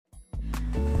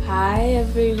Hi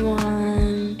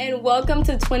everyone. And welcome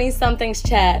to 20-somethings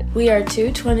Chat. We are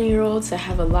two 20-year-olds that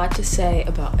have a lot to say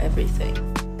about everything.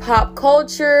 Pop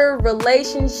culture,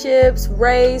 relationships,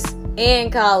 race,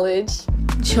 and college.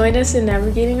 Join us in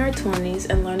navigating our 20s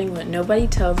and learning what nobody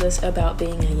tells us about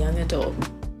being a young adult.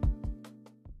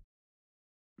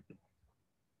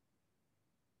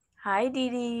 Hi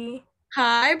Dee.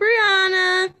 Hi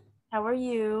Brianna. How are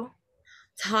you?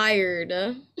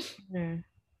 Tired.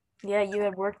 Yeah, you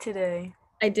had work today.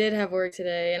 I did have work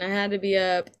today and I had to be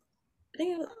up.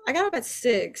 I got up at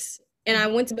 6 and I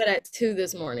went to bed at 2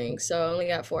 this morning, so I only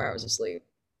got 4 hours of sleep.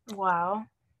 Wow.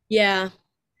 Yeah.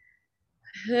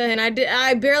 And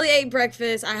I barely ate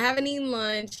breakfast. I haven't eaten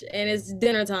lunch and it's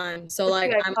dinner time. So But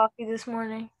like you had coffee this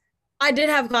morning? I did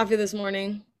have coffee this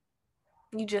morning.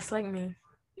 You just like me.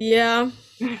 Yeah.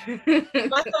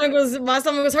 My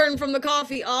stomach was hurting from the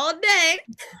coffee all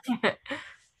day.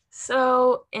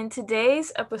 So, in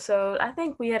today's episode, I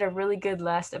think we had a really good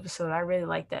last episode. I really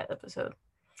liked that episode.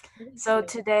 So,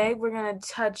 today we're going to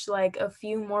touch like a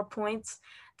few more points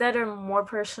that are more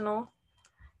personal.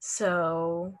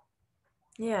 So,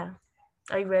 yeah.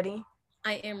 Are you ready?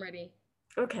 I am ready.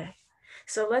 Okay.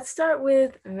 So, let's start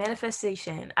with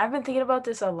manifestation. I've been thinking about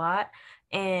this a lot,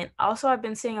 and also I've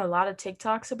been seeing a lot of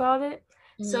TikToks about it.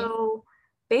 So,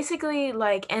 basically,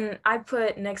 like, and I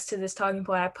put next to this talking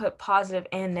point, I put positive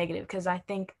and negative because I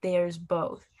think there's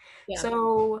both. Yeah.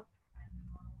 So,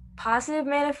 positive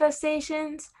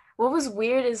manifestations. What was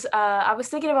weird is I was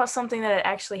thinking about something that had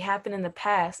actually happened in the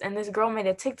past, and this girl made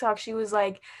a TikTok. She was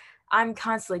like, I'm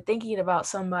constantly thinking about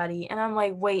somebody, and I'm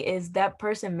like, wait, is that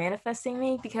person manifesting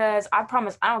me? Because I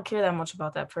promise I don't care that much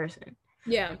about that person.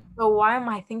 Yeah. So why am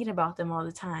I thinking about them all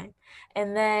the time?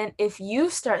 And then if you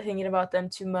start thinking about them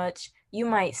too much, you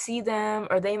might see them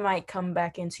or they might come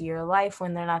back into your life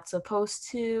when they're not supposed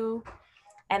to.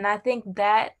 And I think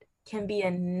that can be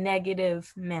a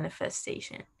negative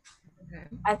manifestation. Okay.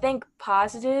 I think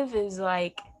positive is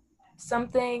like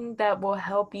something that will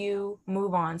help you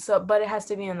move on. So, but it has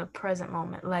to be in the present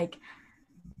moment. Like,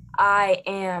 I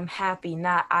am happy,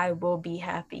 not I will be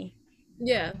happy.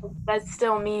 Yeah. That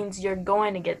still means you're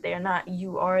going to get there, not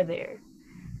you are there.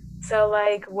 So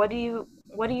like what do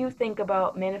you think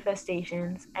about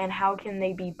manifestations and how can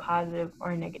they be positive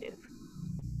or negative?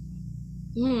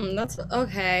 That's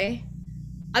okay.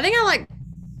 I think I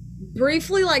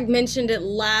briefly mentioned it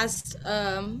last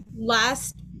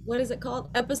what is it called?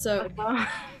 Episode.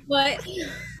 But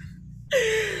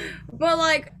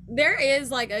but there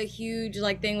is a huge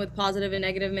thing with positive and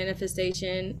negative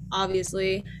manifestation.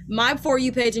 Obviously, my For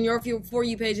You page and your For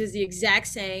You page is the exact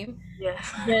same.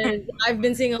 Yes. Because I've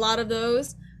been seeing a lot of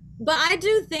those. But I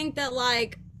do think that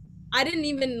I didn't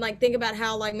even think about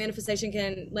how manifestation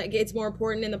can it's more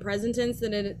important in the present tense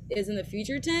than it is in the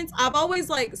future tense. I've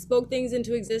always spoke things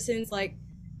into existence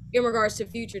in regards to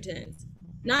future tense,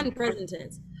 not in present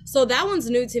tense. So that one's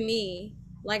new to me.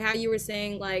 Like how you were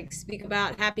saying, speak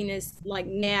about happiness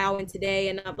now and today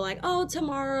and not be oh,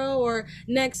 tomorrow or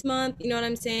next month, you know what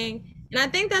I'm saying? And I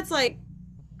think that's I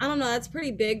don't know, that's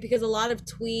pretty big because a lot of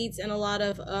tweets and a lot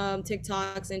of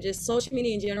TikToks and just social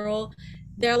media in general,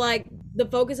 they're the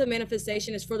focus of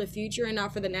manifestation is for the future and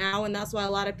not for the now. And that's why a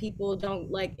lot of people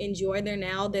don't enjoy their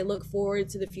now. They look forward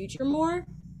to the future more.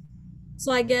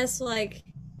 So I guess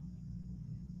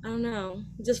I don't know,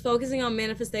 just focusing on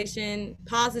manifestation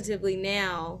positively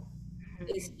now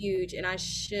is huge. And I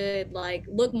should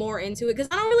look more into it because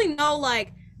I don't really know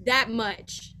that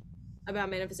much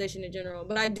about manifestation in general,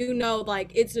 but I do know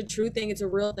it's a true thing, it's a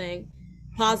real thing,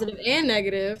 positive and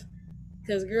negative.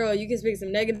 Because girl, you can speak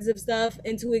some negative stuff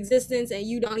into existence and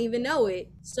you don't even know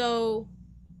it. So,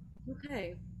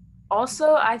 okay,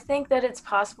 Also, I think that it's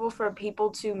possible for people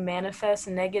to manifest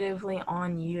negatively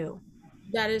on you.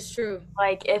 that is true.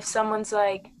 Like if someone's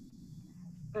like,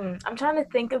 I'm trying to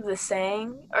think of the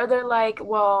saying, or they're like,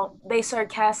 well, they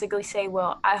sarcastically say,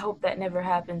 well, I hope that never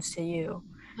happens to you.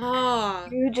 Ah,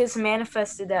 You just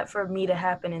manifested that for me to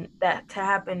happen and that to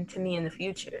happen to me in the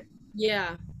future.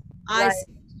 yeah, I Like, s-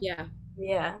 yeah,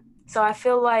 yeah. So I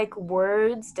feel like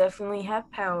words definitely have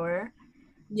power,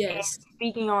 and yes.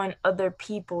 speaking on other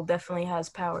people definitely has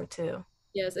power too.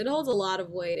 Yes, it holds a lot of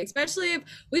weight, especially if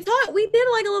we did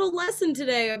a little lesson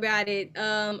today about it.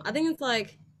 I think it's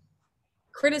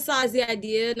criticize the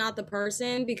idea, not the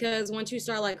person, because once you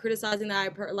start criticizing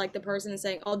the person and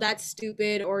saying, "Oh, that's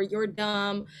stupid" or "You're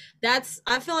dumb," that's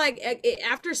I feel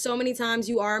after so many times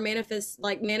you are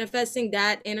manifesting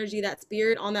that energy, that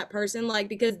spirit on that person,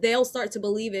 because they'll start to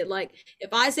believe it. Like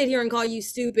if I sit here and call you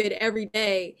stupid every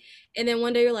day, and then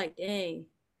one day you're like, "Dang."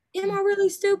 am I really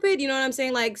stupid? You know what I'm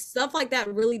saying? Like stuff like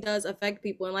that really does affect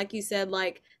people. And like you said,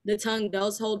 like the tongue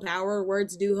does hold power,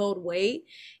 words do hold weight.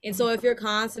 And so if you're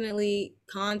constantly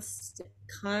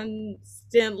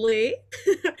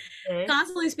Okay.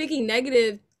 constantly speaking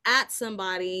negative at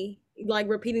somebody, like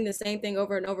repeating the same thing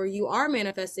over and over, you are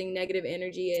manifesting negative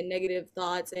energy and negative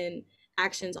thoughts and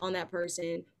actions on that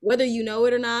person, whether you know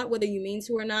it or not, whether you mean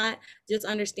to or not. Just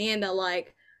understand that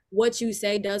like what you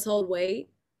say does hold weight,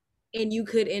 and you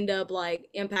could end up like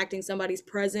impacting somebody's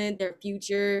present, their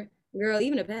future, girl,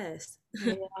 even the past.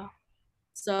 Yeah.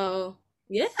 So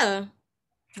yeah.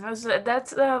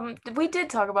 That's we did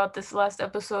talk about this last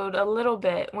episode a little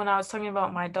bit when I was talking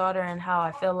about my daughter and how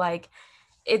I feel like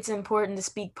it's important to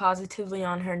speak positively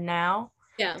on her now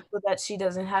Yeah. so that she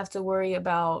doesn't have to worry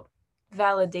about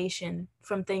validation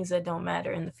from things that don't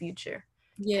matter in the future.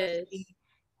 Yes.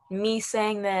 Me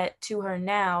saying that to her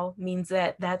now means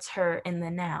that that's her in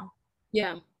the now.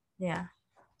 Yeah. Yeah.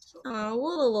 Oh,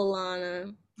 little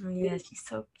Alana. Oh, yeah, she's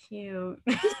so cute.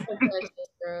 She's so precious,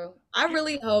 bro. I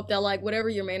really hope that like whatever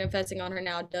you're manifesting on her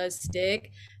now does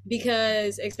stick,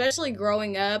 because especially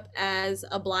growing up as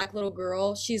a black little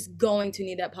girl, she's going to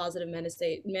need that positive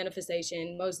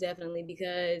manifestation most definitely,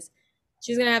 because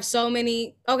she's gonna have so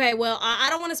many. Okay, well, I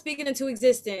don't want to speak it into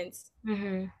existence,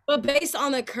 Hmm. but based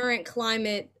on the current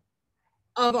climate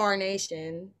of our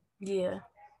nation, Yeah.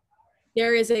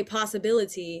 there is a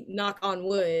possibility, knock on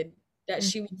wood, that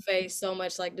she will Mhm. face so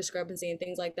much like discrepancy and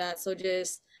things like that. So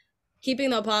just keeping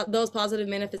those positive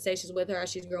manifestations with her as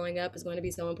she's growing up is going to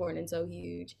be so important and so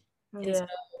huge. And so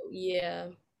Yeah. yeah.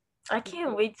 I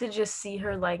can't wait to just see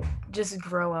her like just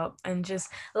grow up and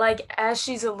just like as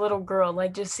she's a little girl,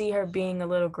 like just see her being a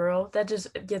little girl. That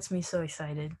just gets me so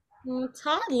excited.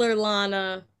 Toddler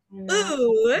Lana. You know,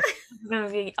 Ooh. it's gonna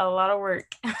be a lot of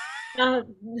work. Uh,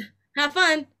 have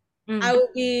fun. I Mm. will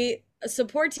be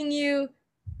supporting you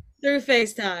through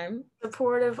FaceTime.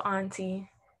 Supportive auntie.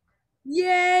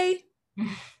 Yay,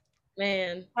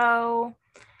 man. So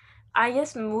I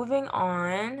guess moving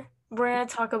on, we're gonna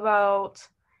talk about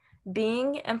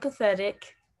being empathetic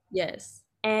Yes.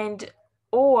 and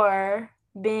or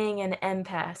being an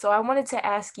empath. So I wanted to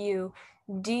ask you,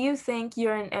 do you think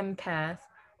you're an empath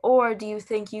or do you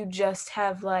think you just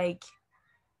have like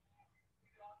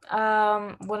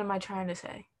what am I trying to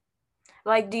say?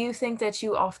 Like do you think that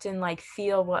you often like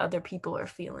feel what other people are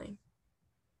feeling?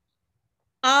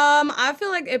 I feel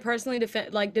like it personally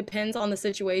depends on the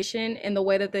situation and the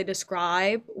way that they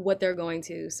describe what they're going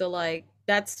to. So like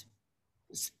that's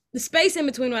the space in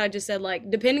between what I just said, like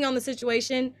depending on the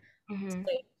situation Mhm.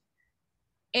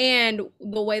 and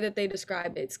the way that they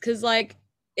describe it. Cause like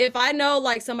if I know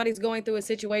like somebody's going through a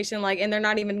situation like and they're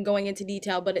not even going into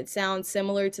detail, but it sounds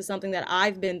similar to something that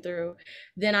I've been through,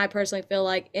 then I personally feel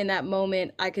like in that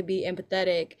moment I could be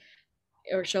empathetic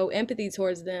or show empathy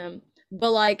towards them.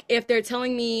 But like if they're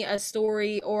telling me a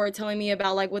story or telling me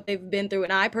about like what they've been through,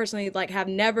 and I personally like have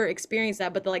never experienced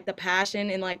that, but like the passion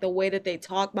and like the way that they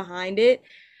talk behind it,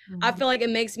 I Mhm. feel like it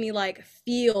makes me like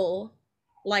feel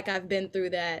like I've been through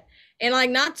that. And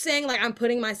like not saying like I'm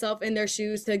putting myself in their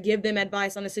shoes to give them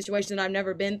advice on a situation that I've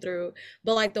never been through,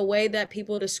 but like the way that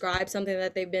people describe something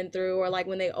that they've been through, or like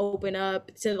when they open up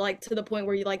to like to the point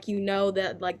where you like you know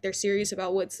that like they're serious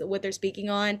about what they're speaking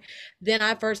on, then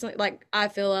I personally like I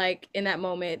feel like in that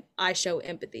moment I show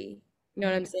empathy. You know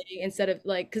what Mhm. I'm saying? Instead of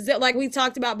like, because like we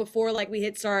talked about before, like we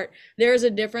hit start, there's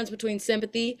a difference between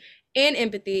sympathy and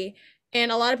empathy,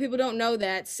 and a lot of people don't know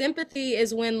that sympathy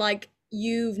is when like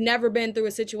you've never been through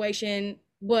a situation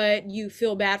but you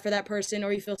feel bad for that person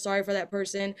or you feel sorry for that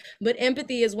person. But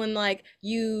empathy is when like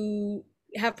you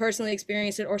have personally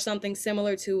experienced it or something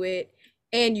similar to it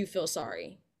and you feel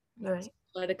sorry. Right. I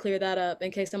wanted to clear that up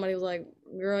in case somebody was like,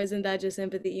 girl, isn't that just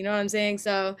empathy? You know what I'm saying?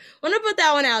 So I want to put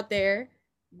that one out there.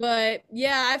 But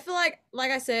yeah, I feel like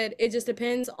I said, it just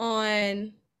depends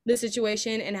on the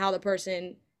situation and how the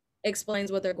person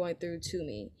explains what they're going through to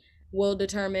me will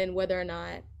determine whether or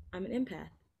not I'm an empath.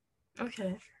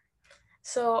 Okay.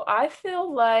 So I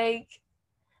feel like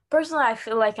personally I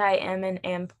feel like I am an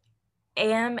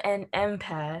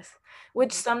empath,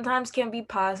 which sometimes can be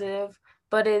positive,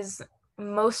 but is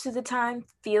most of the time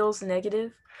feels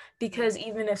negative because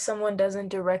even if someone doesn't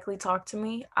directly talk to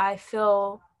me, I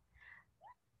feel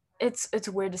it's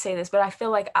weird to say this, but I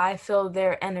feel like I feel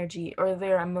their energy or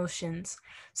their emotions.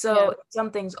 So Yeah. if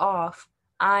something's off,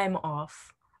 I'm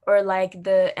off. Or like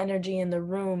the energy in the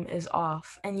room is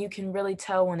off. And you can really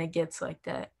tell when it gets like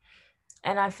that.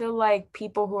 And I feel like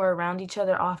people who are around each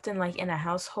other often, like in a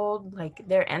household, like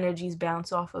their energies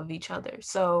bounce off of each other.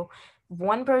 So if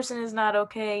one person is not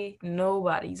okay,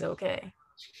 nobody's okay.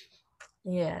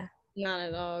 Yeah. Not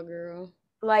at all, girl.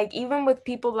 Like, even with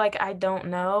people like I don't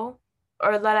know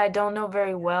or that I don't know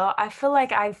very well, I feel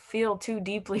like I feel too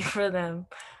deeply for them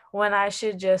when I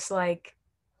should just like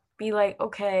be like,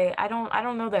 okay, I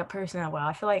don't know that person that well.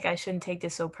 I feel like I shouldn't take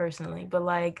this so personally, but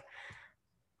like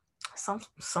some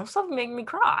stuff make me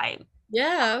cry.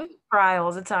 Yeah. Cry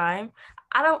all the time.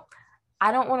 I don't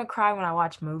I don't want to cry when I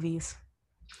watch movies.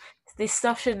 This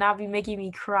stuff should not be making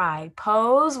me cry.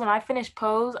 Pose, when I finish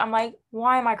Pose, I'm like,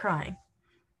 why am I crying?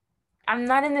 I'm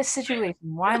not in this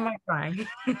situation. Why am I crying?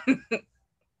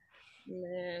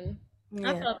 Man.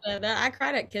 I Yeah. felt that I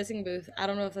cried at Kissing Booth. I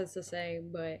don't know if that's the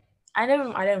same, but I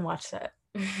didn't watch that.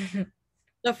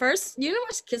 the first you didn't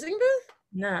watch Kissing Booth?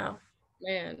 No.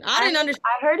 Man, I I didn't understand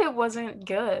I heard it wasn't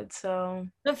good, so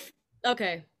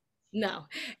okay. No,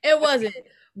 it wasn't.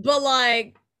 But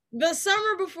like the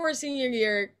summer before senior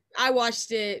year, I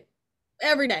watched it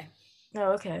every day.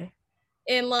 oh, okay.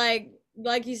 And like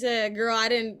you said, girl,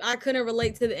 I couldn't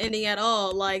relate to the ending at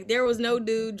all. Like there was no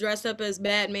dude dressed up as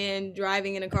Batman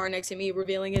driving in a car next to me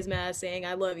revealing his mask saying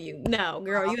I love you. No,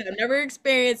 girl, you have never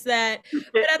experienced that.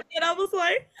 But at the end I was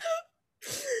like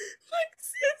like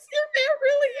sis, your man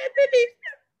really ended it.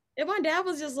 And my dad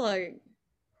was just like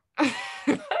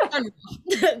turn it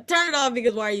off. Turn it off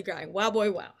because why are you crying? Wow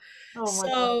boy, wow. Oh my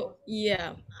god. So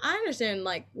yeah, I understand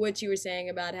like what you were saying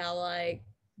about how like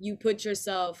you put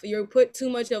too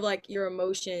much of like your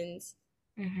emotions,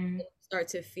 Mhm. start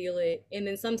to feel it, and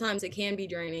then sometimes it can be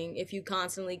draining if you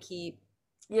constantly keep.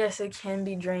 Yes, it can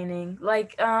be draining.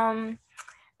 Like,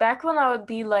 back when I would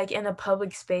be like in a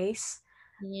public space,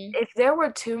 Mhm. if there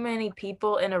were too many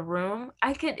people in a room,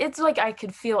 it's like I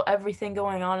could feel everything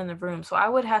going on in the room. So I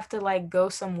would have to like go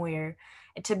somewhere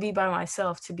to be by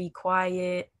myself, to be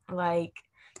quiet, like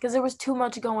because there was too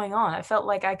much going on. I felt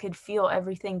like I could feel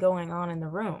everything going on in the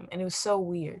room, and it was so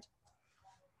weird.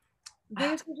 I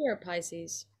think it's because you're a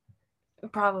Pisces.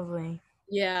 Probably.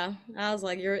 Yeah, I was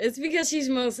like, you're. It's because she's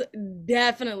most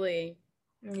definitely.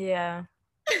 Yeah.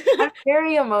 I'm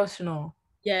very emotional.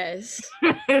 Yes,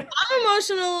 I'm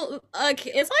emotional.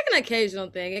 It's like an occasional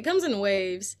thing. It comes in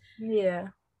waves. Yeah.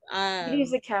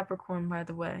 He's Um, a Capricorn, by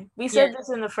the way. We yeah. said this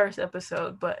in the first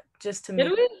episode, but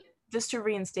Did we? just to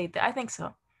reinstate that, I think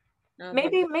so. Okay.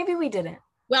 Maybe we didn't.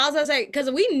 Well, I was gonna say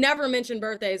because we never mentioned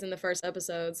birthdays in the first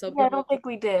episode, so Yeah, I people, don't think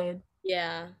we did.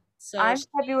 yeah. So I'm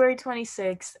February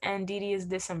 26th, and Dee Dee is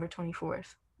December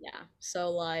 24th. yeah, so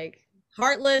like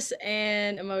heartless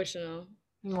and emotional.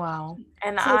 Wow.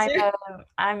 And So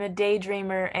I'm a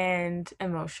daydreamer and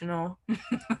emotional.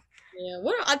 yeah,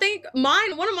 what I think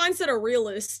one of mine said a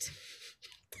realist.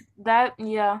 That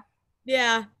yeah.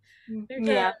 Yeah, because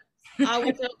Yeah. I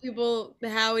would tell people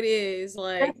how it is.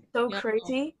 Like, That's so you know,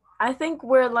 crazy. I think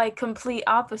we're like complete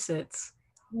opposites.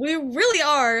 we really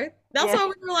are. That's Yeah. why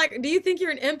we were like, "Do you think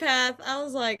you're an empath?" I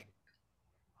was like,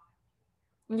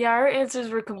 Yeah, our answers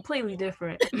were completely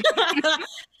different.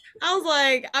 I was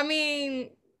like, I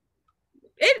mean,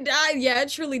 yeah, it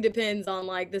truly depends on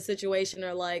like the situation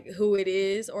or like who it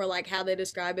is or like how they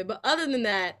describe it. But other than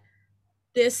that,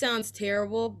 this sounds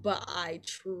terrible, but I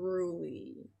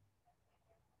truly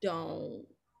don't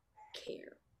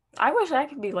care. I wish I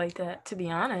could be like that, to be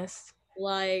honest.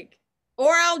 Like,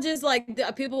 or I'll just like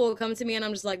people will come to me and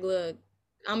I'm just like, look,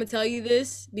 I'm gonna tell you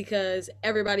this because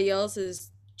everybody else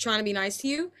is trying to be nice to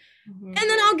you, Mhm. and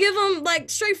then I'll give them like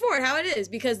straightforward how it is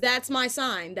because that's my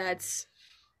sign. That's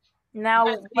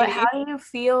Now, but how me. do you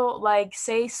feel like,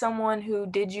 say someone who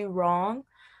did you wrong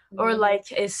or Mhm.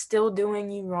 like is still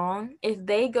doing you wrong, if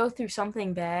they go through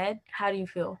something bad, how do you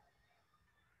feel?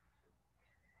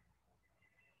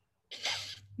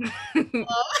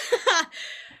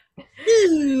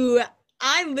 Ooh,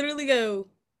 I literally go,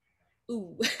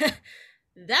 ooh,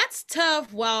 that's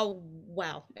tough. Wow,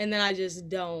 wow, and then I just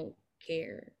don't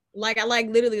care. Like I like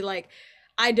literally like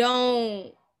I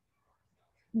don't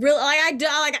really like I do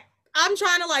like I'm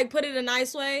trying to like put it a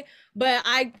nice way, but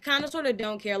I kind of sort of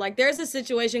don't care. Like there's a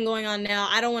situation going on now.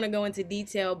 I don't want to go into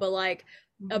detail, but like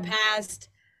a Mhm. past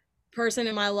person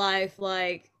in my life,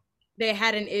 like they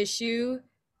had an issue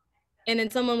and then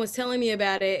someone was telling me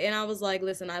about it and I was like,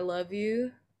 "Listen, I love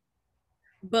you,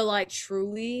 but like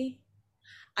truly,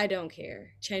 I don't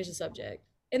care. Change the subject."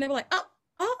 And they were like, "Oh,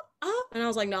 oh, oh." And I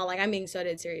was like, "No, like I'm being so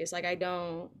dead serious. Like I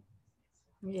don't."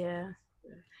 Yeah.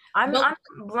 I'm But I'm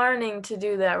learning to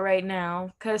do that right now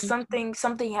because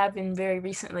something happened very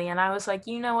recently, and I was like,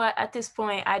 you know what? At this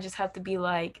point, I just have to be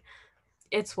like,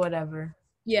 it's whatever.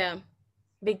 yeah.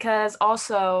 Because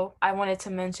also, I wanted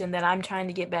to mention that I'm trying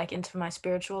to get back into my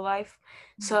spiritual life,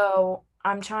 so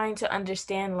I'm trying to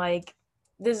understand like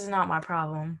this is not my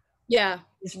problem. Yeah.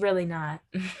 It's really not.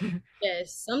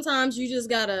 Yes, sometimes you just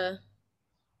gotta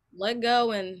let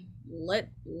go and let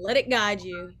it guide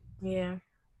you, Yeah.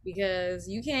 because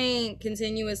you can't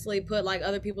continuously put like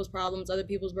other people's problems, other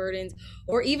people's burdens,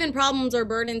 or even problems or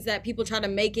burdens that people try to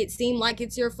make it seem like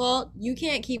it's your fault. You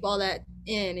can't keep all that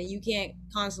in, and you can't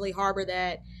constantly harbor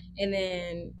that and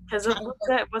then Because try to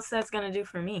work. what's that's gonna do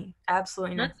for me?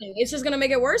 Absolutely nothing. Nothing. It's just gonna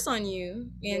make it worse on you,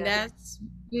 and Yeah. that's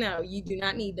no, you do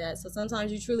not need that. So sometimes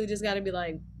you truly just got to be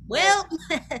like, Yeah.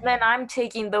 well, Then I'm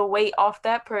taking the weight off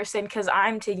that person because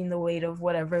I'm taking the weight of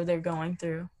whatever they're going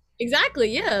through. exactly,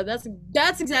 yeah, that's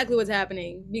exactly what's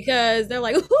happening, because they're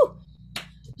like, ooh,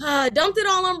 dumped it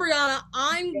all on Brianna.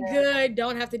 I'm Yeah. good.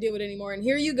 Don't have to deal with it anymore. And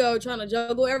here you go, trying to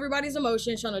juggle everybody's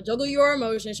emotions, trying to juggle your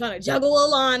emotions, trying to juggle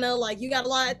Alana. Like you got a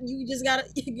lot. You just got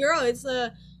to, girl. It's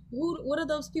what are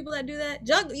those people that do that?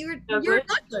 Juggle. You're a Juggler.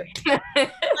 juggler.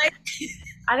 Like,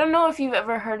 I don't know if you've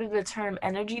ever heard of the term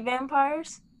energy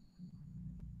vampires.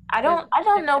 what is I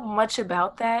don't it? know much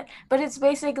about that, but it's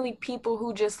basically people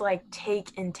who just like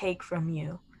take and take from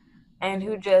you and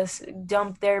who just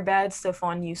dump their bad stuff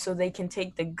on you so they can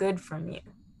take the good from you.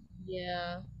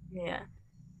 Yeah, Yeah.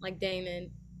 like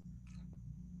Damon.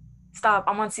 Stop.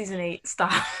 I'm on season 8.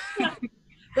 Stop.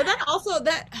 But that also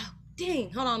that oh,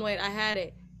 dang, hold on, wait, I had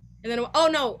it. And then oh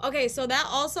no, okay, so that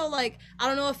also like I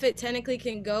don't know if it technically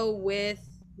can go with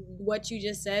what you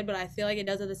just said, but I feel like it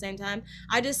does at the same time.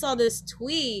 I just saw this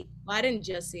tweet. Well, I didn't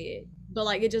just see it, but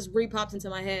like it just re-popped into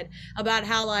my head about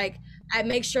how like I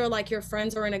make sure like your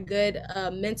friends are in a good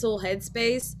mental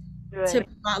headspace to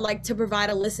Right. like to provide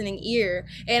a listening ear.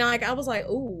 And like I was like,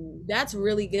 ooh, that's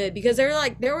really good, because there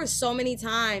were so many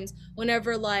times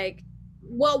whenever like,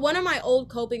 well, one of my old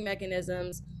coping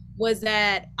mechanisms was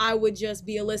that I would just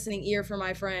be a listening ear for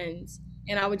my friends,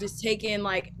 and I would just take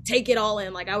it all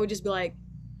in. Like I would just be like,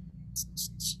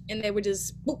 and they would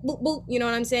just boop boop boop, you know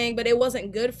what I'm saying? But it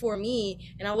wasn't good for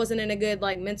me, and I wasn't in a good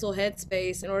like mental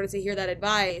headspace in order to hear that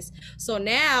advice. So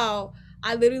now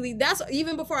I literally, that's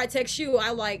even before I text you,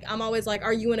 I'm always like,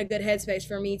 are you in a good headspace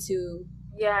for me to,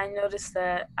 Yeah, I noticed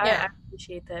that. yeah, I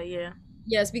appreciate that. Yeah.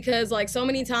 yes, because like so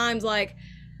many times like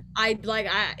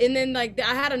and then like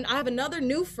I have another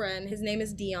new friend. His name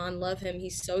is Dion. Love him.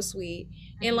 He's so sweet.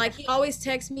 And Mhm. like he always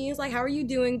texts me. He's like, "How are you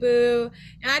doing, boo?"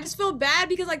 And I just feel bad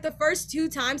because like the first two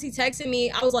times he texted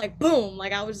me, I was like, boom.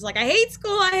 Like I was just like, I hate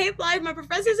school. I hate life. My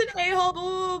professor's an a-hole. Blah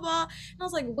blah blah. And I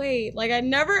was like, wait. Like I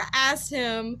never asked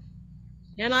him,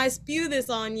 and I spew this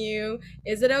on you.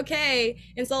 Is it okay?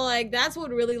 And so like that's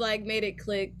what really like made it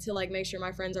click to like make sure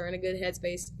my friends are in a good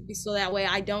headspace, so that way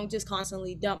I don't just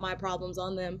constantly dump my problems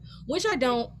on them, which I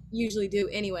don't usually do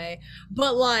anyway.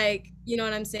 But like, you know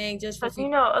what I'm saying, just for But you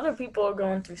future. know, other people are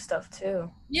going through stuff too.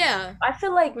 Yeah. I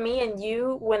feel like me and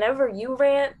you, whenever you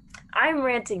rant, I'm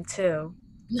ranting too.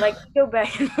 Like we go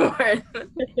back and forth. We're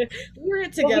it We'll be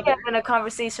together. having a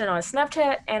conversation on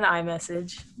Snapchat and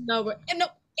iMessage. No, but and no,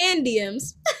 and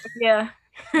DMs. Yeah.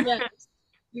 Yes.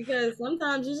 Because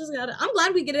sometimes you just gotta, I'm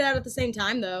glad we get it out at the same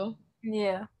time though.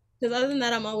 Yeah. Because other than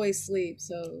that, I'm always asleep.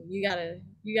 So you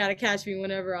gotta catch me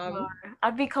whenever I'm.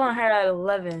 I'd be calling her at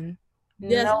 11.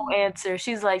 Yes. No answer.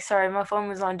 She's like, sorry, my phone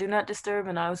was on Do Not Disturb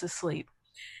and I was asleep.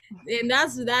 And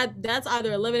that's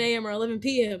either 11 a.m. or 11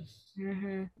 p.m.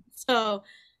 Hmm. So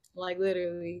like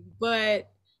literally, but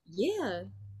yeah,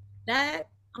 that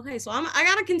okay. So I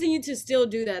gotta continue to still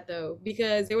do that though,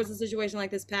 because there was a situation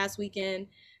like this past weekend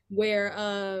where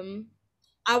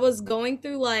I was going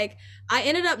through like I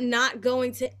ended up not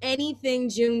going to anything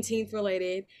Juneteenth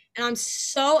related, and I'm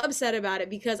so upset about it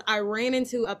because I ran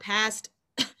into a past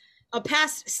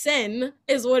sin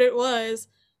is what it was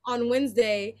on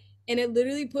Wednesday. And it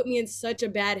literally put me in such a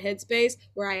bad headspace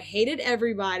where I hated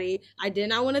everybody. I did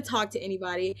not want to talk to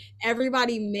anybody.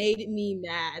 Everybody made me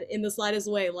mad in the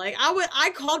slightest way. Like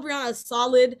I called Brianna a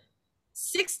solid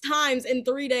 6 times in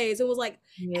 3 days. It was like,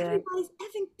 Yeah. everybody's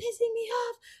effing pissing me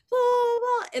off, blah, blah,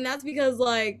 blah. And that's because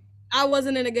like I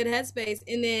wasn't in a good headspace.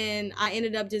 And then I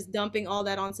ended up just dumping all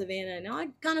that on Savannah. Now I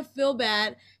kind of feel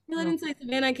bad. I didn't say,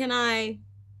 Savannah, can I,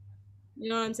 you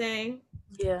know what I'm saying?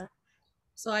 Yeah.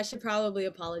 So I should probably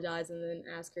apologize and then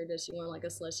ask her, does she want like a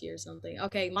slushie or something?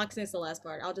 Okay, Moxie's the last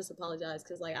part. I'll just apologize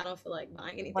because like I don't feel like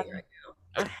buying anything right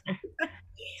now.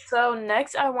 So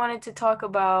next I wanted to talk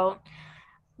about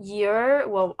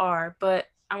but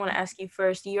I want to ask you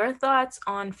first your thoughts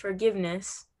on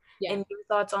forgiveness Yeah. and your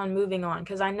thoughts on moving on.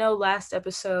 Because I know last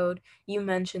episode you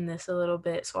mentioned this a little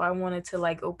bit, so I wanted to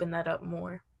like open that up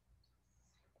more.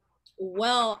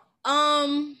 Well,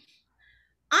 I'm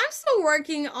still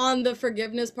working on the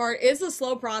forgiveness part. It's a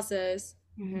slow process,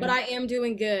 but Hmm. I am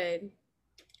doing good.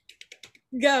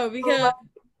 Go So, because like,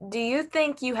 Do you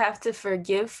think you have to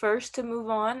forgive first to move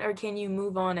on, or can you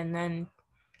move on and then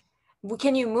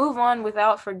can you move on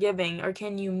without forgiving, or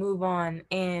can you move on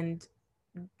and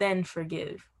then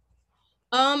forgive?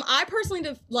 I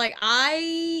personally like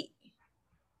I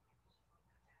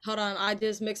hold on, I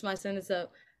just mixed my sentence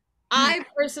up. I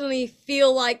personally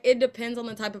feel like it depends on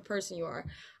the type of person you are.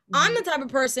 I'm Mhm. the type of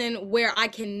person where I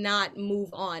cannot move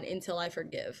on until I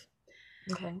forgive.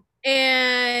 Okay.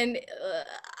 And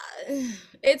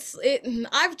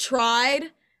I've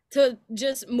tried to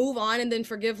just move on and then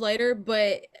forgive later,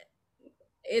 but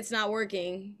it's not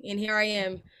working. And here I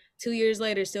am 2 years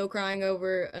later still crying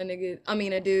over a nigga, I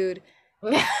mean a dude.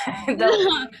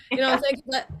 Don't. You know what I'm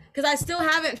saying? Because I still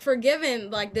haven't forgiven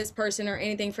like this person or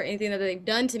anything for anything that they've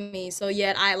done to me. So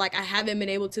yet I haven't been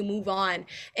able to move on,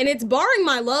 and it's barring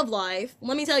my love life.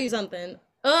 Let me tell you something.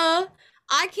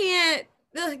 I can't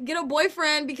get a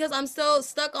boyfriend because I'm still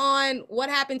stuck on what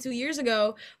happened 2 years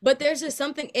ago. But there's just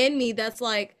something in me that's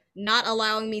like not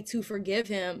allowing me to forgive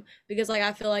him because like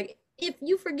I feel like if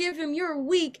you forgive him, you're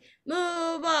weak.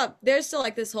 Move up. There's still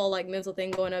like this whole like mental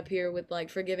thing going up here with like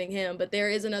forgiving him, but there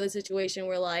is another situation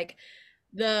where like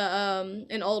the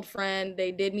an old friend,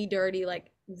 they did me dirty,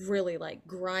 like really like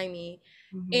grimy.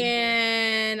 Mhm.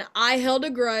 And I held a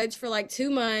grudge for like 2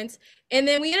 months. And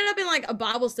then we ended up in like a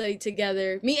Bible study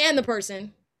together, me and the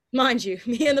person, mind you,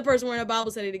 me and the person were in a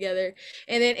Bible study together.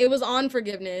 And then it was on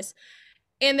forgiveness.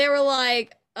 And they were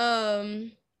like,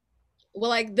 well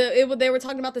like they were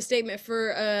talking about the statement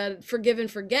for forgive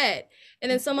and forget, and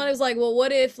then somebody was like, well,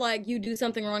 what if like you do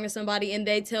something wrong to somebody and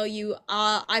they tell you,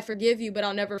 I forgive you but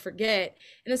I'll never forget.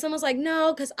 And then someone's like,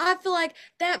 no, because I feel like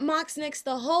that mocks next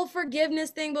the whole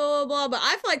forgiveness thing, blah blah blah. But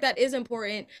I feel like that is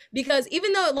important because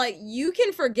even though like you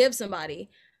can forgive somebody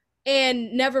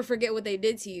and never forget what they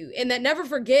did to you. And that never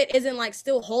forget isn't like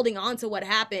still holding on to what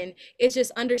happened. It's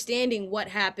just understanding what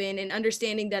happened and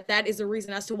understanding that that is the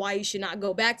reason as to why you should not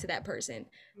go back to that person.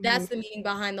 That's Mhm. the meaning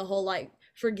behind the whole like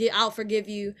forget I'll forgive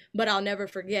you, but I'll never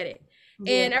forget it.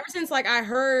 Yeah. And ever since like I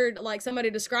heard like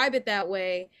somebody describe it that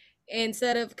way,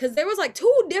 instead of because there was like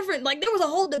two different like there was a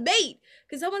whole debate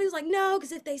because somebody was like no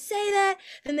because if they say that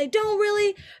then they don't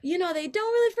really they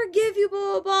don't really forgive you, blah,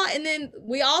 blah, blah. And then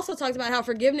we also talked about how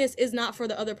forgiveness is not for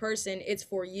the other person, it's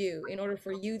for you in order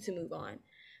for you to move on.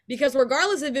 Because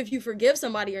regardless of if you forgive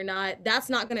somebody or not, that's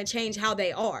not going to change how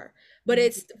they are. But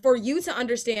it's for you to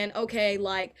understand, okay,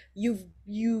 like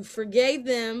you forgave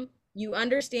them, you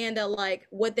understand that like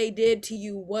what they did to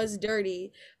you was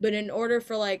dirty, but in order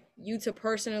for like you to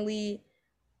personally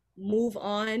move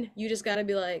on, you just got to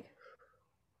be like,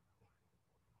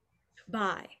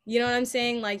 bye. You know what I'm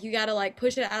saying? Like you got to like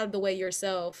push it out of the way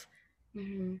yourself,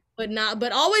 Mhm.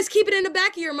 but always keep it in the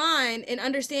back of your mind and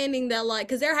understanding that like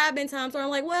because there have been times where I'm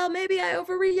like, well, maybe I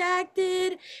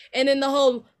overreacted, and then the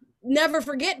whole never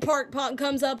forget part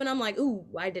comes up and I'm like, ooh,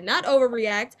 I did not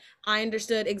overreact. I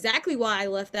understood exactly why I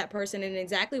left that person and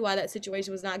exactly why that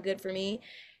situation was not good for me,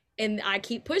 and I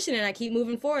keep pushing and I keep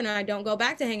moving forward and I don't go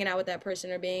back to hanging out with that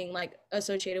person or being like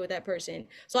associated with that person.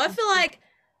 So I feel like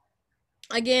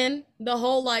again, the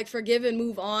whole like forgive and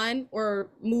move on or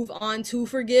move on to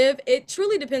forgive, it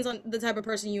truly depends on the type of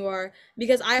person you are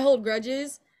because I hold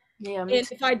grudges, Yeah, me and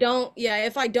too.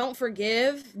 if I don't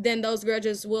forgive, then those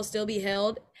grudges will still be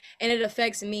held and it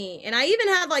affects me. And I even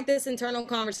had like this internal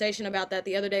conversation about that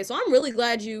the other day. So I'm really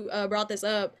glad you brought this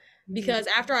up Mhm. because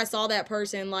after I saw that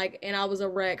person like and I was a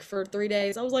wreck for 3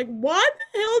 days, I was like, "What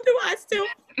the hell do I still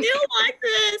feel like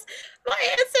this? My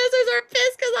ancestors are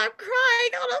pissed cuz I'm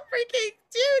crying on a freaking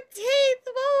Juneteenth."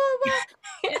 Blah, blah,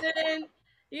 blah. And then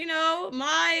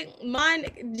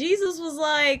mine Jesus was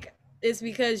like, it's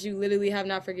because you literally have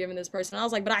not forgiven this person. I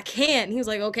was like, but I can't. He was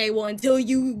like, okay, well, until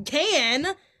you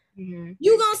can, Mhm.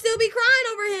 you gonna still be crying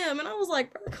over him. And I was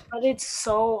like, bro, But it's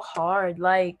so hard.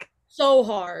 Like, so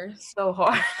hard. so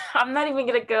hard. I'm not even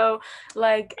gonna go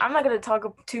like I'm not gonna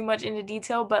talk too much into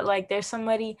detail, but like there's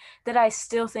somebody that I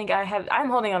still think I'm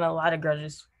holding on a lot of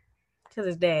grudges to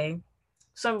this day.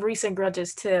 Some recent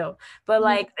grudges too. But Mhm.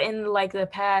 like in like the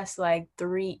past like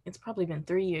it's probably been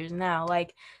 3 years now,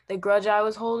 like the grudge I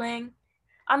was holding,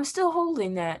 I'm still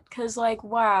holding that because like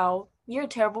wow, you're a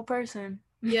terrible person.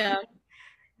 Yeah,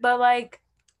 But like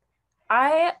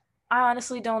I I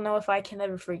honestly don't know if I can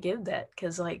ever forgive that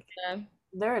because like yeah,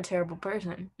 they're a terrible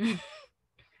person.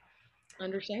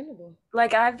 understandable.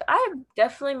 Like I've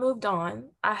definitely moved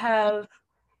on. I have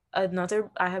a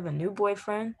new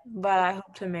boyfriend, but I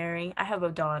hope to marry. I have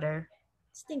a daughter.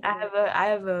 Stinking. I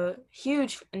have a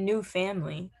huge new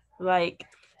family. Like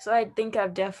so I think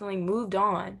I've definitely moved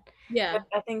on. But Yeah,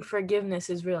 I think forgiveness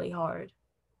is really hard.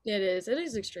 it is. It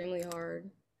is extremely hard.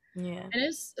 Yeah.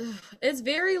 And it's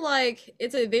very like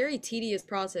it's a very tedious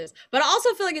process. But I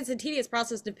also feel like it's a tedious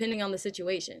process depending on the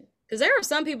situation. Because there are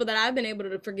some people that I've been able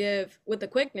to forgive with a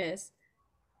quickness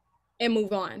and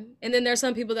move on. And then there's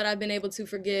some people that I've been able to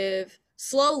forgive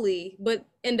slowly but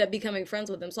end up becoming friends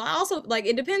with them. So I also like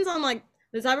it depends on like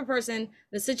the type of person,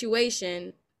 the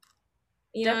situation,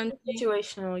 you know what I'm Definitely saying?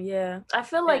 situational, yeah. I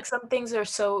feel Yeah, like some things are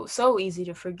so easy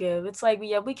to forgive. It's like,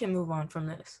 yeah, we can move on from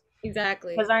this.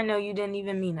 exactly. Because I know you didn't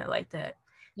even mean it like that.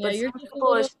 Yeah, But you're some just a people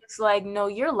little it's just like, no,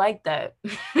 you're like that.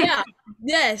 yeah.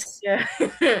 Yes. Yeah.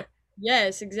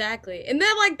 Yes, exactly. And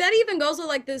then like that even goes with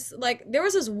like this like there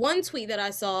was this one tweet that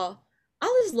I saw.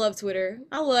 I just love Twitter.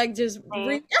 I like just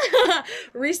Same.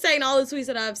 restating all the tweets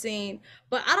that I've seen.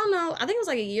 But I don't know. I think it was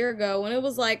like a year ago when it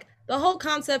was like the whole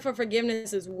concept for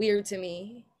forgiveness is weird to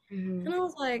me. Mhm. And I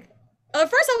was like, at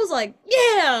first I was like,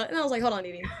 yeah. And I was like, hold on,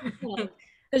 Edie. Hold on.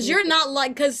 Because Yeah. you're not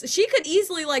like, because she could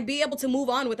easily like be able to move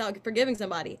on without forgiving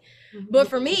somebody. But Mhm.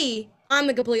 for me, I'm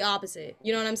the complete opposite.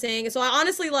 You know what I'm saying? And so I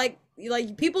honestly like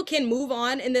people can move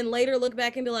on and then later look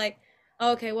back and be like,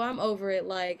 okay, well, I'm over it.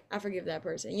 Like, I forgive that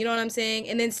person. You know what I'm saying?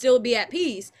 And then still be at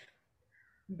peace.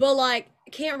 But like,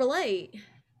 can't relate.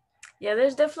 Yeah,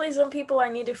 there's definitely some people I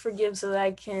need to forgive so that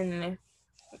I can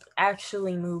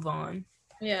actually move on.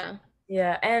 Yeah.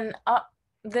 Yeah, and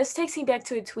this takes me back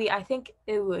to a tweet. I think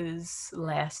it was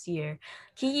last year.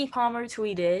 Kiki Palmer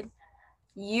tweeted,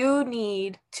 "You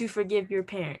need to forgive your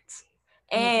parents."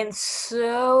 Mhm. And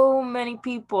so many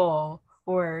people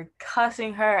were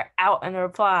cussing her out in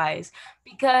replies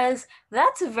because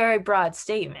that's a very broad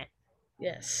statement.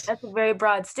 Yes. That's a very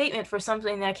broad statement for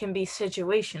something that can be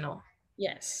situational.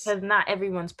 Yes. Because not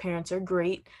everyone's parents are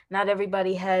great. Not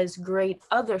everybody has great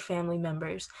other family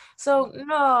members. So,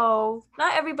 no,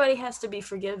 not everybody has to be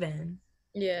forgiven.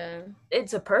 Yeah.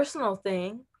 It's a personal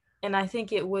thing. And I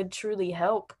think it would truly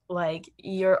help, like,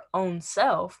 your own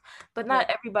self. But Yeah. not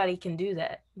everybody can do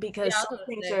that because Yeah, I was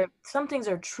gonna say. some things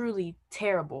are truly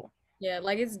terrible. Yeah,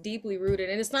 like it's deeply rooted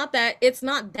and it's not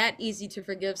that easy to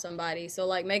forgive somebody. So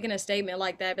like making a statement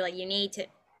like that, be like, you need to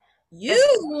you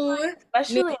need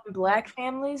Especially in Black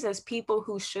families, as people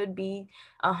who should be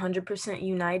 100%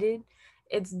 united,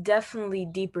 it's definitely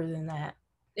deeper than that.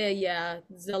 yeah,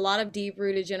 there's a lot of deep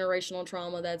rooted generational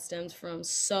trauma that stems from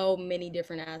so many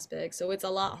different aspects. So it's a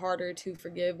lot harder to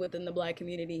forgive within the Black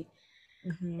community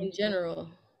Hmm. in general.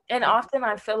 And Like, often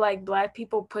I feel like Black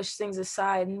people push things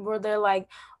aside and where they're like,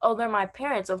 oh, they're my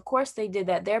parents. Of course they did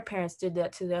that. Their parents did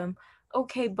that to them.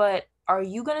 Okay, but are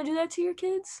you going to do that to your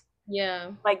kids?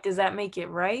 yeah, Like, does that make it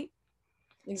right?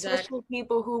 exactly. Especially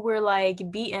people who were like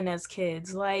beaten as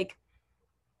kids. Like,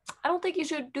 I don't think you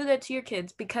should do that to your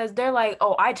kids because they're like,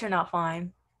 oh, I turned out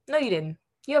fine. No, you didn't.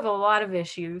 You have a lot of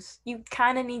issues. You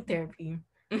kind of need therapy.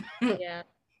 Yeah.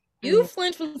 You Yeah,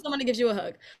 flinch when somebody gives you a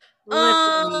hug.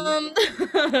 literally.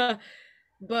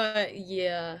 But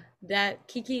yeah, that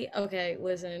Kiki, okay,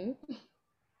 listen.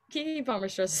 Kiki Palmer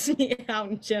stresses me out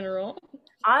in general.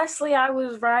 Honestly, I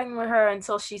was riding with her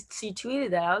until she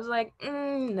tweeted that. I was like,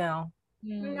 no,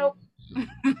 Hmm. nope.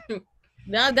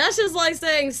 That's just like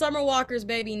saying Summer Walker's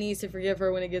baby needs to forgive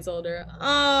her when it gets older.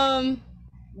 I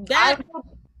That hope,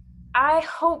 I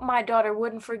hope my daughter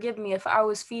wouldn't forgive me if I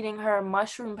was feeding her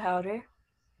mushroom powder.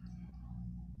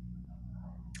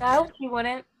 I hope she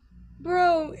wouldn't.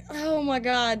 bro, oh my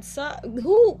God, so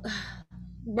who,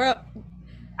 bro,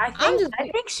 I'm just. I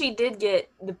think she did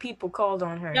get the people called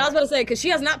on Yeah, I her. was about to say because she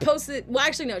has not posted. Well,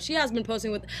 actually, no, she has been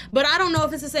posting with, but I don't know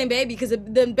if it's the same baby because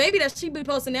the baby that she been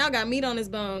posting now got meat on his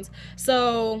bones.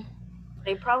 So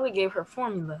They probably gave her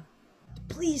formula.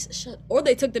 please shut. Or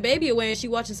they took the baby away and she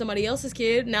watching somebody else's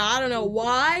kid. Now I don't know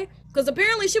why. Because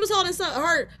apparently she was holding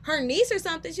her niece or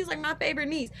something. She's like my favorite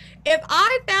niece. If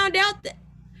I found out that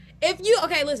if you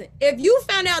okay, listen, if you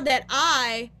found out that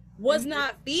I was Mhm.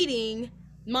 not feeding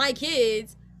my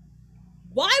kids,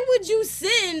 why would you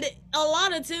send a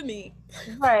lot of to me?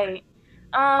 Right.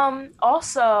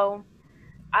 Also,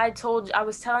 I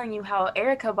was telling you how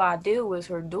Erica Badu was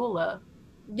her doula.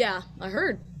 Yeah, I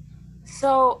heard.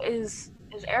 So is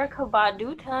Erica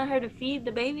Badu telling her to feed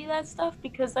the baby that stuff?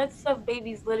 Because that stuff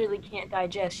babies literally can't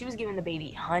digest. She was giving the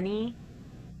baby honey.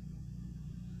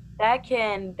 That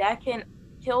can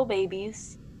kill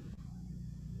babies.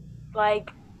 Like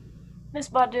Miss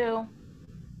Badu.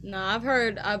 Nah, I've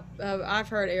heard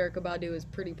Erica Badu is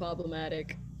pretty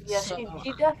problematic. Yeah, So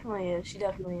she definitely is. She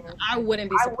definitely is. I wouldn't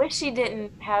be I surprised. wish she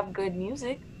didn't have good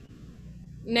music.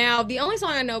 Now, the only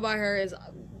song I know by her is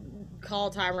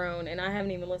called Tyrone, and I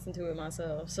haven't even listened to it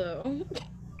myself. So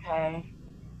Okay.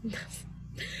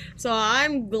 So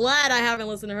I'm glad I haven't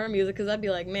listened to her music because I'd be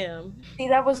like, ma'am. See,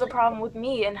 that was the problem with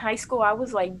me in high school. I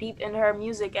was like deep into her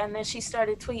music, and then she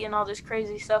started tweeting all this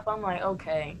crazy stuff. I'm like,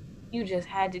 okay, you just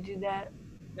had to do that.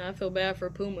 Now I feel bad for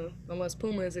Puma, unless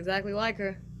Puma is exactly like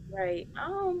her. Right. I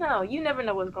don't know. You never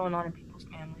know what's going on in people's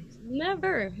families.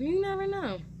 Never. You never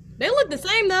know. They look the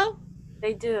same though.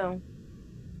 They do.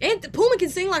 And Puma can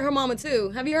sing like her mama too.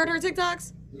 Have you heard her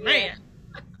TikToks? Man.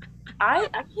 I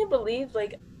can't believe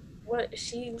like what is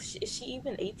she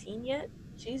even 18 yet?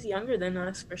 She's younger than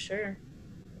us for sure.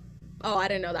 Oh, I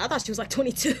didn't know that. I thought she was like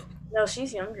 22. No,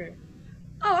 she's younger.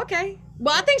 Oh, okay.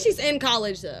 Well, I think she's in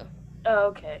college though. Oh,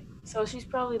 okay. So she's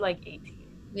probably like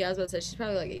 18. Yeah, I was about to say she's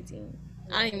probably like 18.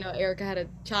 I didn't even know Erica had a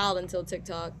child until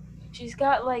TikTok. She's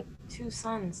got like two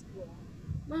sons.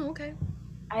 Oh, okay.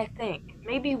 I think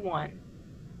maybe one.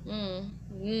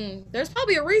 There's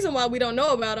probably a reason why we don't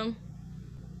know about them.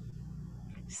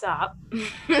 Stop.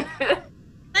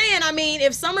 And I mean,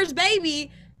 if Summer's baby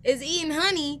is eating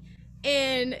honey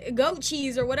and goat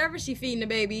cheese or whatever she feeding the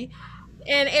baby,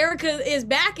 and Erica is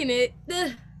backing it,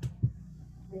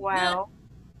 Wow.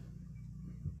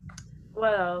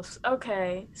 What else?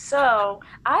 Okay, so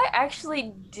I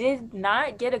actually did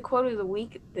not get a quote of the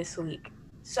week this week.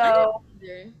 So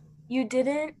you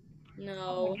didn't? Oh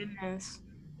no. my goodness.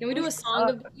 Can we do a song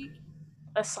of the week?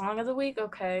 A song of the week?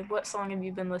 Okay. What song have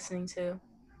you been listening to?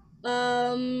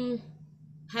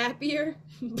 Happier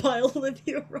by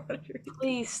Olivia Rodrigo.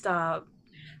 Please stop.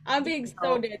 I'm being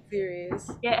so dead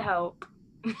serious. Get help.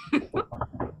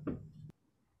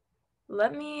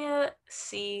 Let me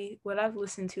see what I've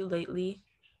listened to lately.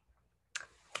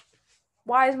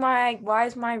 Why is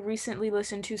my recently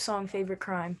listened to song favorite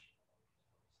crime?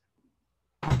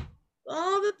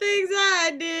 All the things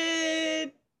I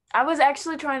did. I was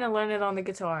actually trying to learn it on the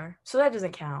guitar, so that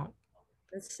doesn't count.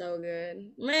 That's so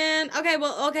good. Man, okay,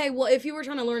 well, if you were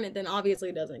trying to learn it, then obviously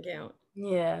it doesn't count.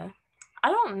 Yeah. I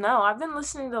don't know. I've been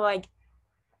listening to like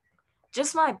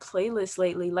just my playlist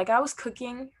lately. Like I was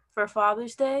cooking for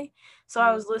Father's Day, so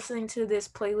I was listening to this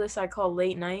playlist I call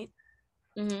Late Night.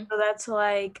 So that's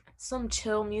like some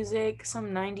chill music,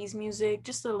 some 90s music,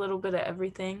 just a little bit of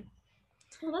everything.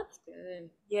 Oh, that's good.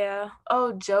 Yeah.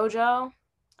 Oh, JoJo.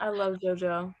 I love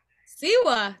JoJo.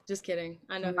 Siwa. Just kidding.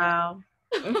 I know. Wow.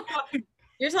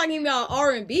 You're talking about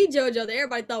R&B JoJo that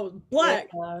everybody thought was black.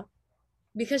 Yeah.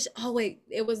 Because, oh wait,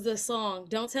 it was the song.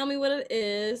 Don't tell me what it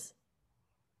is.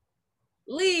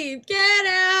 Leave, get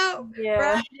out. Yeah.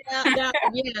 Right out.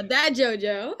 Yeah, that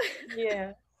JoJo.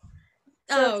 Yeah.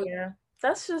 So, yeah.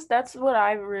 That's what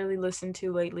I've really listened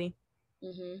to lately.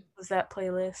 Was that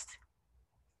playlist.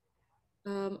 I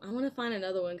want to find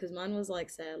another one because mine was like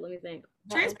sad. Let me think.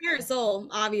 Transparent Soul,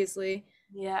 obviously.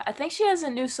 Yeah, I think she has a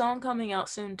new song coming out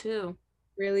soon too.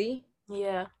 Really?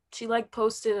 Yeah, she like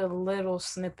posted a little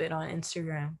snippet on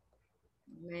Instagram.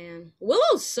 Man,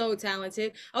 Willow's so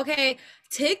talented. Okay,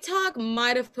 TikTok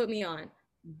might have put me on,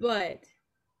 but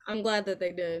I'm glad that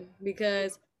they did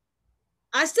because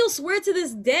I still swear to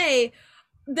this day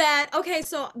that okay,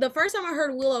 so the first time I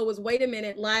heard Willow was Wait a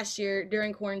Minute last year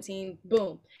during quarantine,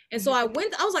 boom. And so I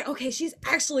was like, okay, she's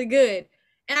actually good.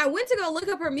 And I went to go look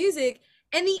up her music,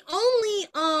 and the only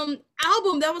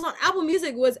album that was on Apple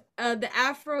Music was the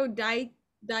Aphrodite.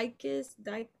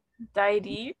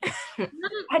 Deity?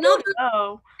 I don't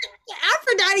know.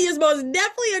 Aphrodite is most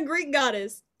definitely a Greek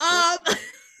goddess.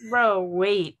 Bro,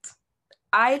 wait.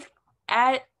 Okay.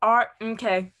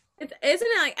 Isn't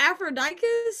it like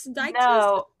Aphrodicus?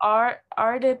 No,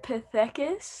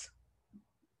 Ardipithecus?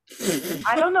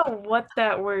 I don't know what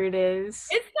that word is.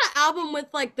 It's the album with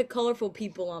like the colorful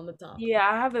people on the top. Yeah,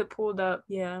 I have it pulled up.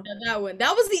 Yeah. That one.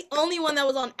 That was the only one that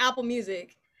was on Apple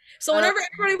Music. So whenever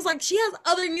everybody was like, she has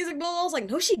other music, but I was like,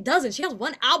 no, she doesn't. She has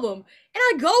one album. And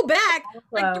I go back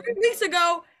like 3 weeks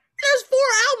ago, there's 4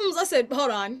 albums. I said,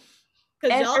 hold on.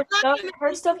 And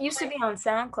her stuff used to be on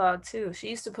SoundCloud too. She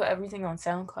used to put everything on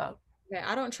SoundCloud. Okay,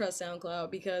 I don't trust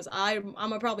SoundCloud because I'm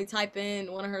gonna probably type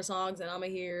in one of her songs and I'm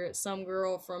gonna hear some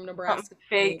girl from Nebraska.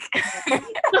 Fake.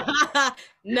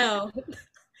 No.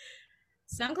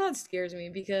 SoundCloud scares me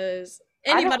because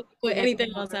anybody can put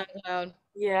anything on SoundCloud.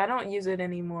 Yeah, I don't use it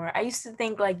anymore. I used to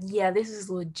think like, yeah, this is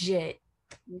legit.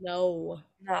 No.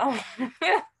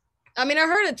 I mean, I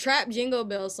heard a Trap Jingle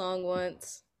Bell song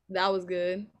once. That was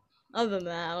good. Other than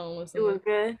that, I don't listen. It was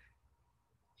good.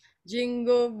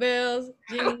 Jingle bells,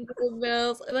 jingle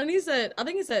bells. And then I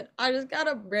think he said, I just got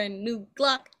a brand new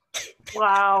Glock.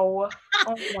 Wow.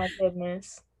 Oh my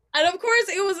goodness. And of course,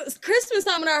 it was Christmas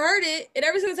time when I heard it. And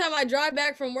every single time I drive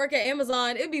back from work at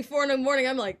Amazon, it'd be 4 a.m.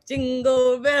 I'm like,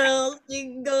 jingle bells,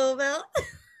 jingle bells.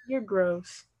 You're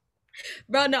gross.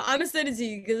 Bro, no, I'm gonna send it to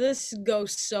you because this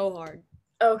goes so hard.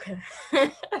 Okay.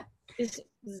 It's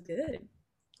good.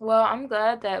 Well, I'm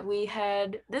glad that we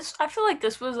had this. I feel like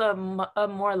this was a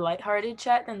more lighthearted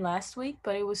chat than last week,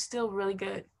 but it was still really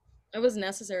good. It was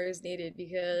necessary as needed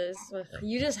because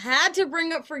you just had to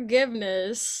bring up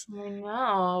forgiveness. I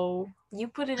know. You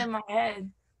put it in my head.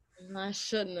 And I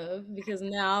shouldn't have because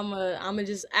now I'm a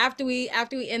just after we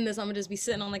end this, I'm gonna just be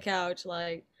sitting on the couch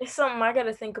like It's something I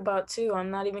gotta think about too.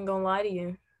 I'm not even gonna lie to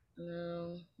you.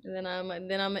 no. And then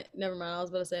I'm never mind. I was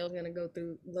about to say I was gonna go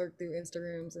through lurk through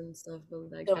Instagrams and stuff,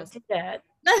 but like Don't do that.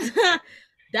 that's You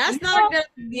that's not a know, good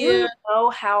you idea. know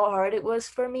how hard it was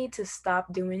for me to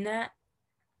stop doing that.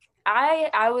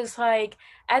 I was like,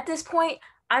 at this point,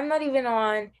 I'm not even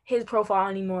on his profile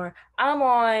anymore. I'm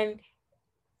on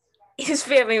his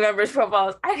family members'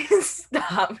 profiles. I didn't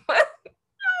stop.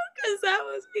 Because that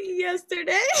was me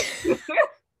yesterday.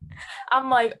 I'm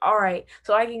like, all right,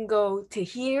 so I can go to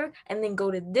here and then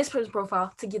go to this person's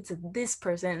profile to get to this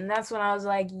person. And that's when I was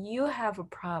like, you have a No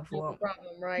problem.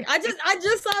 problem, right? I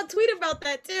just saw a tweet about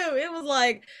that too. It was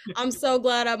like, I'm so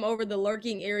glad I'm over the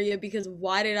lurking area because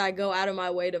why did I go out of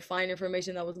my way to find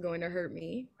information that was going to hurt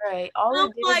me? Right. All I'm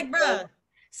it did like, was bruh.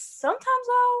 sometimes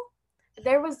though,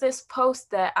 there was this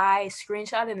post that I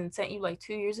screenshotted and sent you like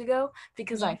 2 years ago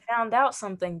because I found out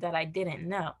something that I didn't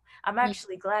know. I'm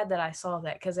actually glad that I saw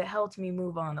that because it helped me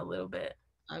move on a little bit.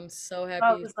 I'm so I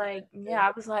happy you was like, did. yeah,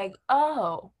 I was like,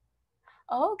 oh,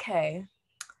 okay.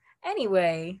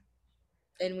 Anyway,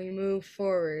 And we move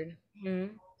forward mhm.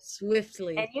 And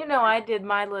swiftly. you know, I did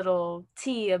my little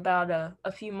tea about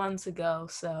a few months ago, Yeah,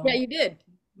 so you did.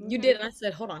 You mhm, did. And I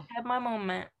said, hold on. had my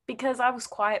moment because I was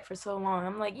quiet for so long.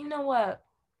 I'm like, you know what?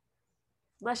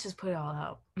 Let's just put it all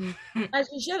out. As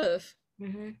you should have.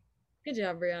 hmm Good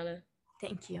job, Brianna.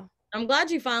 Thank you. I'm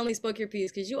glad you finally spoke your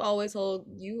piece because you always hold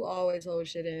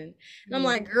shit in. And I'm Yeah.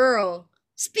 like, girl,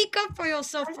 speak up for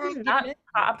yourself This for a is not minute.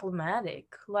 problematic.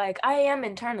 Like I am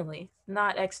internally,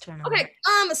 not externally. Okay,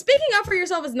 speaking up for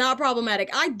yourself is not problematic.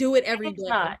 I do it every It's day.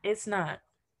 not. It's not.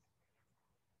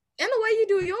 And the way you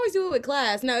do it, you always do it with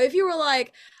class. Now, if you were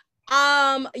like,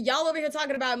 y'all over here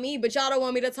talking about me, but y'all don't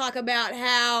want me to talk about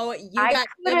how you I got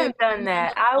could given have done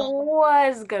that. I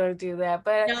was gonna do that,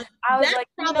 but now I was that's like,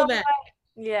 you know problematic.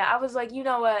 what? Yeah, I was like, you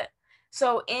know what?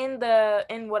 So in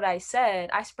what I said,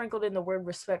 I sprinkled in the word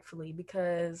respectfully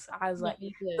because I was Yeah, like,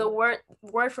 you the did.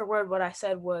 word for word, what I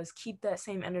said was keep that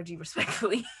same energy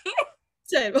respectfully.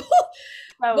 Said,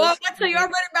 That boy, was I tell you, I read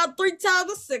it about 3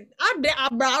 times. I said,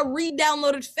 I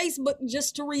re-downloaded Facebook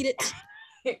just to read it.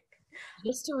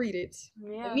 Just to read it.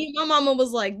 And yeah. me, my mama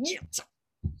was like, yeah,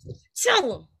 tell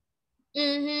them.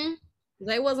 Mm-hmm.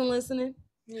 They wasn't listening.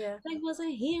 Yeah. They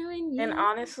wasn't hearing And you.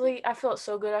 honestly, I felt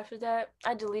so good after that.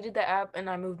 I deleted the app and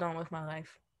I moved on with my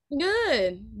life.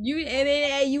 Good.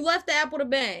 You left the app with a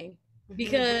bang. hmm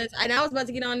Because and I was about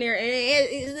to get on there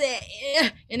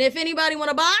and if anybody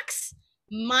want a box,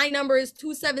 my number is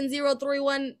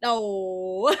 27031.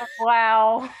 No.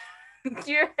 Wow.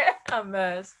 You're a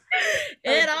mess.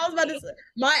 And I was about Okay. to say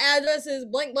my address is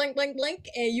blank blank blank blank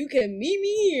and you can meet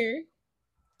me here.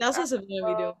 That's All what right, Savannah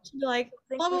be doing. well, She'd be like, I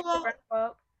think blah we blah should blah. wrap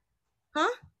up. Huh?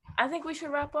 I think we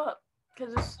should wrap up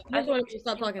because I I just think wanted we to should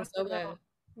stop see what talking else so is bad. out.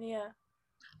 Yeah.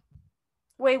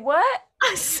 Wait, what?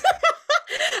 I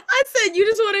said you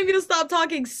just wanted me to stop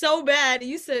talking so bad.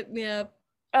 You said, yeah.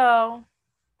 Oh,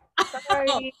 Oh,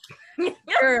 sorry.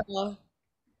 girl.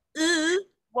 Uh,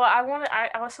 Well, I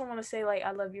also want to say like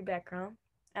I love your background,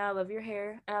 and I love your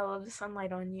hair, and I love the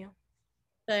sunlight on you.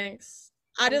 Thanks.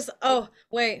 I just oh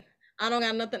wait. I don't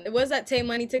got nothing. What's that Tay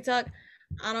Money TikTok?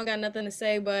 I don't got nothing to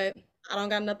say, but I don't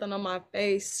got nothing on my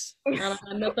face. I don't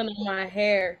got nothing on my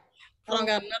hair. I don't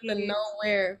got nothing Please,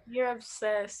 nowhere. you're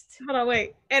obsessed. Hold on,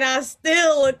 wait. And I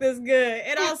still look this good.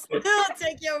 And I'll still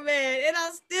take your man. And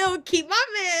I'll still keep my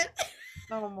man.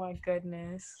 Oh my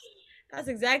goodness. That's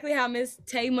exactly how Miss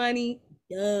Tay Money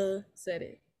said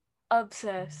it.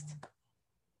 Obsessed.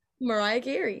 Mariah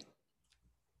Carey.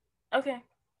 Okay.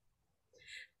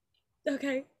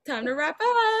 Okay, time to wrap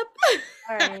up.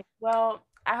 All right. Well,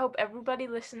 I hope everybody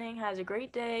listening has a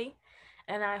great day,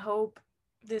 and I hope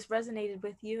this resonated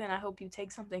with you, and I hope you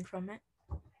take something from it.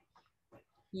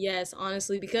 Yes,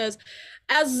 honestly, because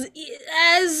as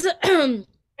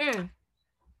Mm.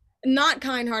 not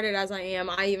kind-hearted as I am,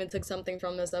 I even took something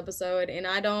from this episode, and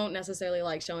I don't necessarily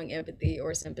like showing empathy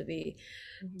or sympathy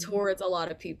Mhm. towards a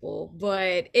lot of people,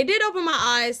 but it did open my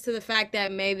eyes to the fact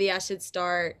that maybe I should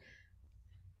start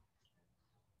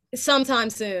sometime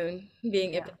soon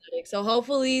being Yeah. empathetic. So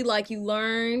hopefully, like you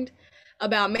learned,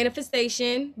 about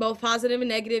manifestation, both positive and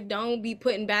negative. Don't be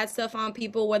putting bad stuff on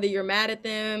people, whether you're mad at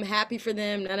them, happy for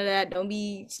them, none of that. Don't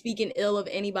be speaking ill of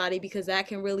anybody because that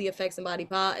can really affect somebody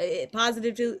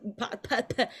positive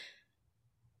to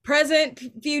present,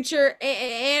 future,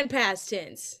 and past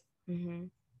tense. Mm-hmm.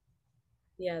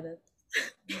 Yeah,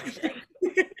 that's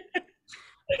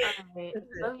All right.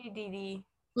 Love you, Dee.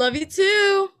 Love you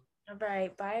too. All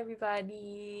right. Bye,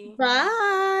 everybody.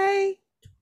 Bye.